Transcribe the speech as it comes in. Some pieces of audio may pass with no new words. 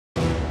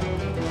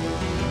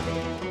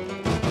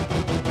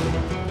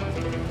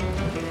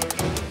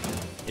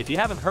If you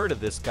haven't heard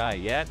of this guy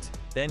yet,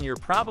 then you're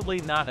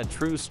probably not a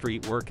true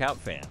street workout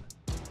fan.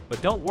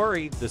 But don't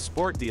worry, the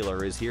sport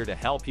dealer is here to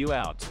help you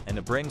out and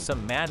to bring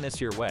some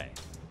madness your way.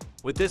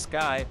 With this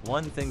guy,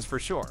 one thing's for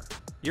sure.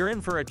 You're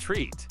in for a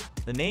treat.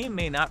 The name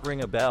may not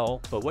ring a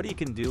bell, but what he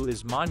can do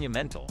is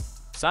monumental.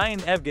 Sein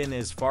Evgen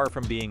is far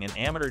from being an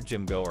amateur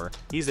gym goer,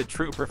 he's a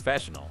true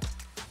professional.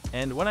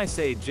 And when I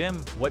say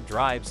gym, what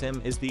drives him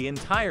is the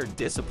entire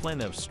discipline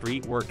of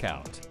street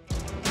workout.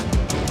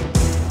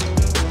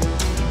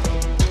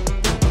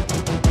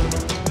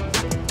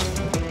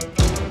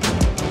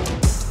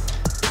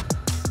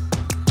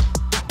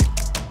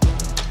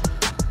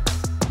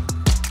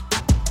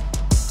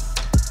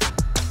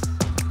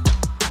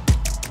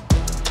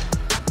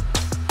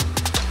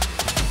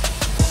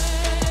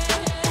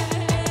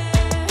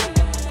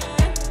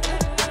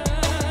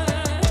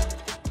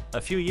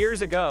 A few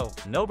years ago,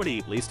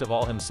 nobody, least of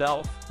all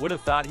himself, would have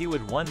thought he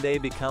would one day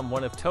become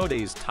one of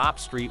today's top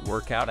street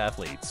workout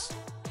athletes.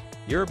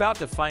 You're about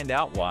to find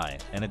out why,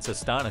 and it's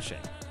astonishing.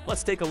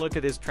 Let's take a look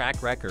at his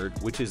track record,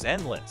 which is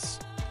endless.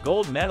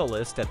 Gold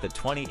medalist at the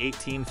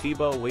 2018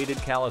 FIBA Weighted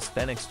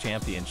Calisthenics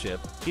Championship,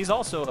 he's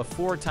also a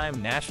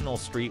four-time national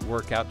street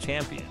workout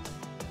champion.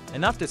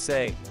 Enough to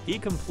say, he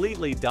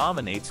completely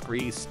dominates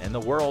Greece and the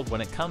world when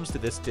it comes to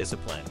this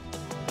discipline.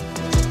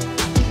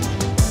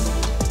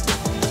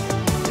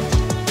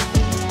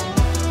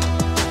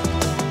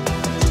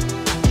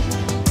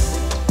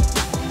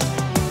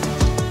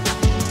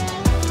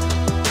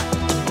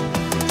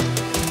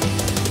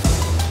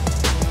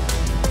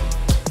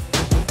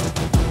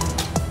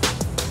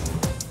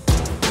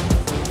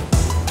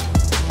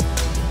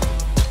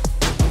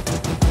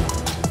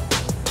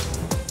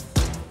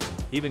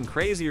 Even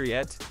crazier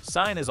yet,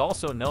 Sein is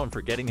also known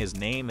for getting his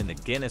name in the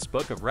Guinness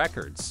Book of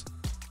Records.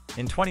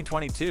 In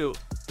 2022,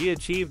 he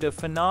achieved a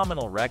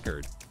phenomenal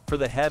record for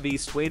the heavy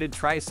weighted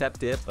tricep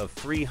dip of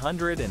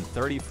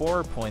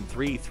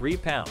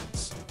 334.33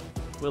 pounds.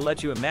 We'll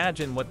let you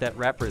imagine what that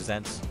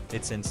represents.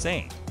 It's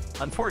insane.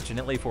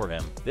 Unfortunately for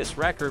him, this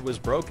record was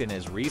broken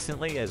as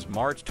recently as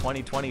March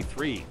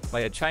 2023 by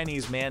a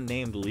Chinese man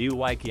named Liu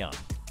Weiqiang.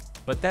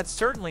 But that's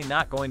certainly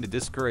not going to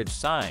discourage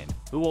Sein,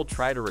 who will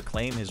try to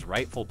reclaim his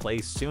rightful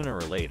place sooner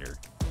or later.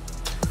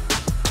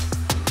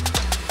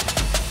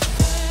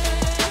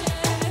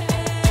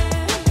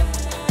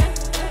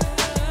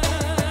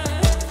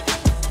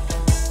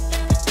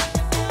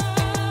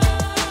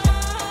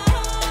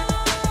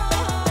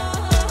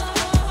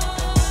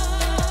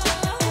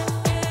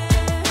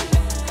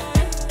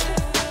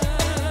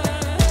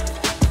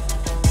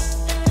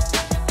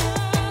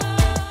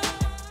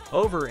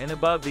 Over and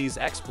above these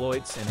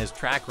exploits and his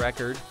track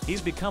record,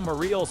 he's become a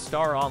real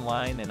star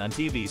online and on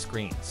TV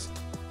screens.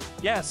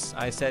 Yes,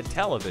 I said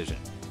television.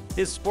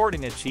 His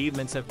sporting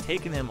achievements have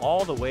taken him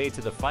all the way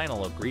to the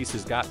final of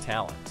Greece's Got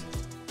Talent.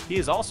 He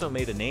has also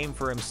made a name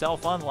for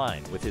himself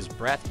online with his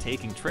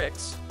breathtaking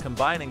tricks,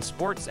 combining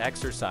sports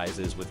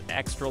exercises with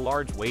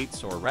extra-large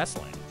weights or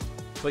wrestling.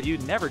 But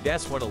you'd never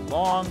guess what a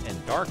long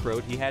and dark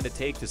road he had to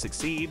take to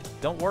succeed.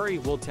 Don't worry,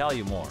 we'll tell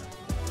you more.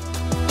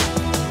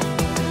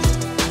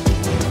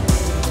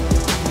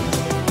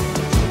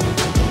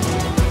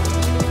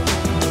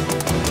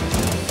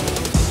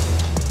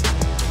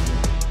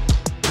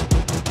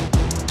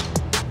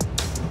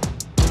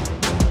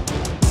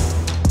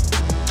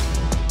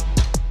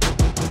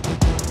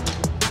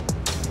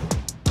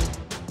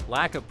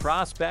 Lack of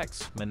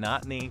prospects,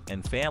 monotony,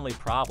 and family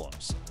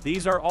problems.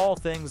 These are all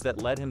things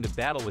that led him to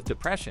battle with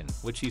depression,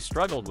 which he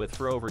struggled with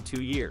for over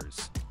 2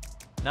 years.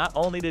 Not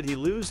only did he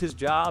lose his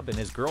job and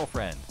his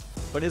girlfriend,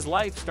 but his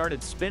life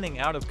started spinning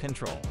out of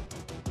control.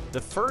 The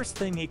first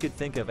thing he could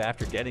think of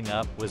after getting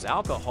up was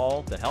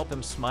alcohol to help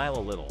him smile a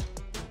little.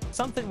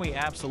 Something we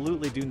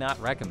absolutely do not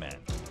recommend.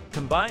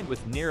 Combined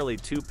with nearly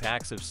 2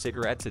 packs of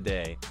cigarettes a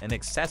day and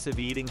excessive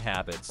eating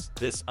habits,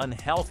 this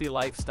unhealthy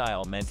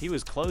lifestyle meant he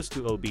was close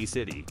to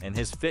obesity and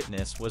his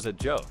fitness was a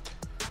joke.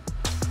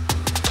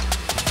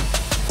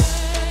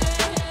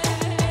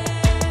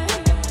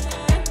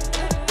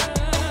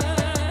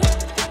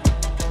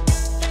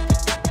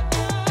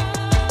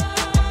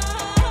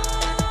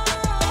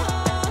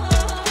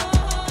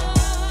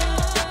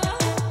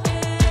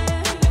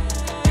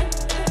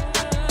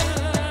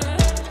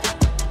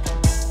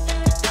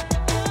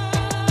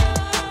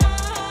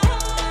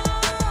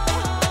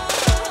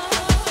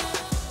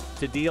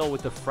 To deal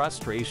with the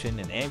frustration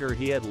and anger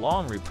he had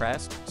long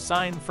repressed,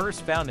 Sein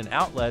first found an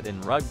outlet in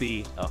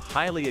rugby, a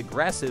highly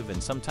aggressive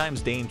and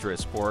sometimes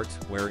dangerous sport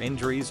where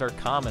injuries are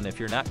common if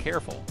you're not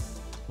careful.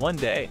 One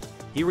day,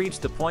 he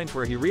reached the point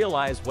where he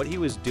realized what he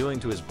was doing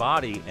to his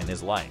body and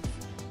his life.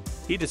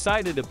 He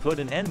decided to put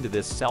an end to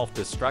this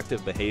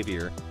self-destructive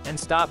behavior and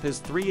stop his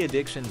 3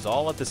 addictions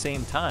all at the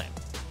same time.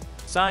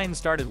 Sein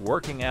started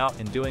working out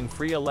and doing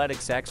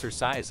freeletics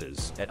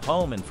exercises at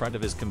home in front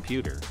of his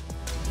computer.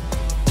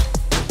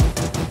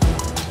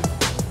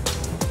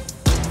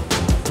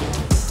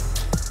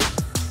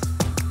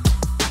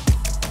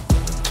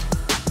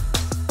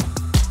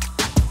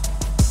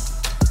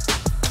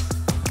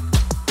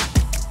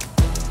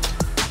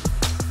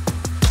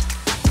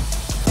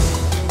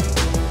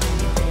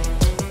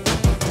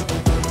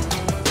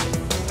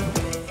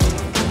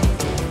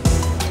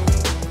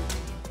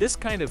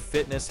 kind of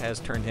fitness has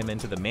turned him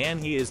into the man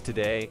he is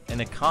today,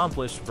 an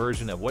accomplished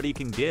version of what he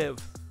can give,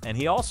 and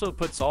he also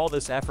puts all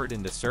this effort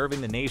into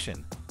serving the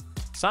nation.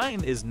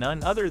 Sein is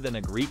none other than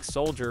a Greek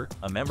soldier,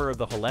 a member of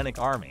the Hellenic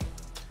army.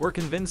 We're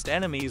convinced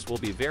enemies will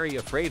be very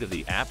afraid of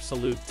the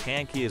absolute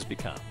tank he has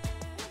become.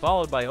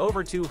 Followed by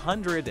over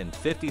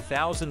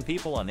 250,000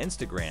 people on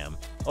Instagram,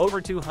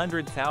 over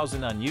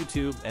 200,000 on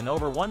YouTube, and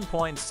over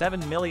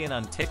 1.7 million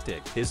on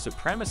TikTok, his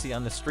supremacy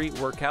on the street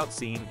workout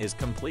scene is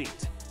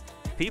complete.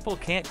 People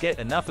can't get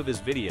enough of his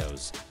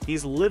videos.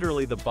 He's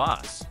literally the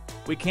boss.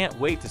 We can't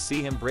wait to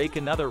see him break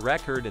another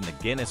record in the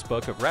Guinness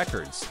Book of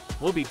Records.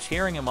 We'll be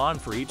cheering him on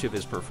for each of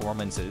his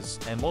performances,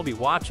 and we'll be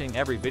watching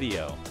every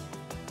video.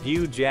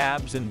 Huge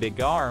abs and big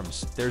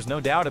arms, there's no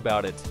doubt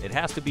about it. It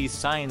has to be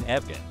Sein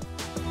Evgen.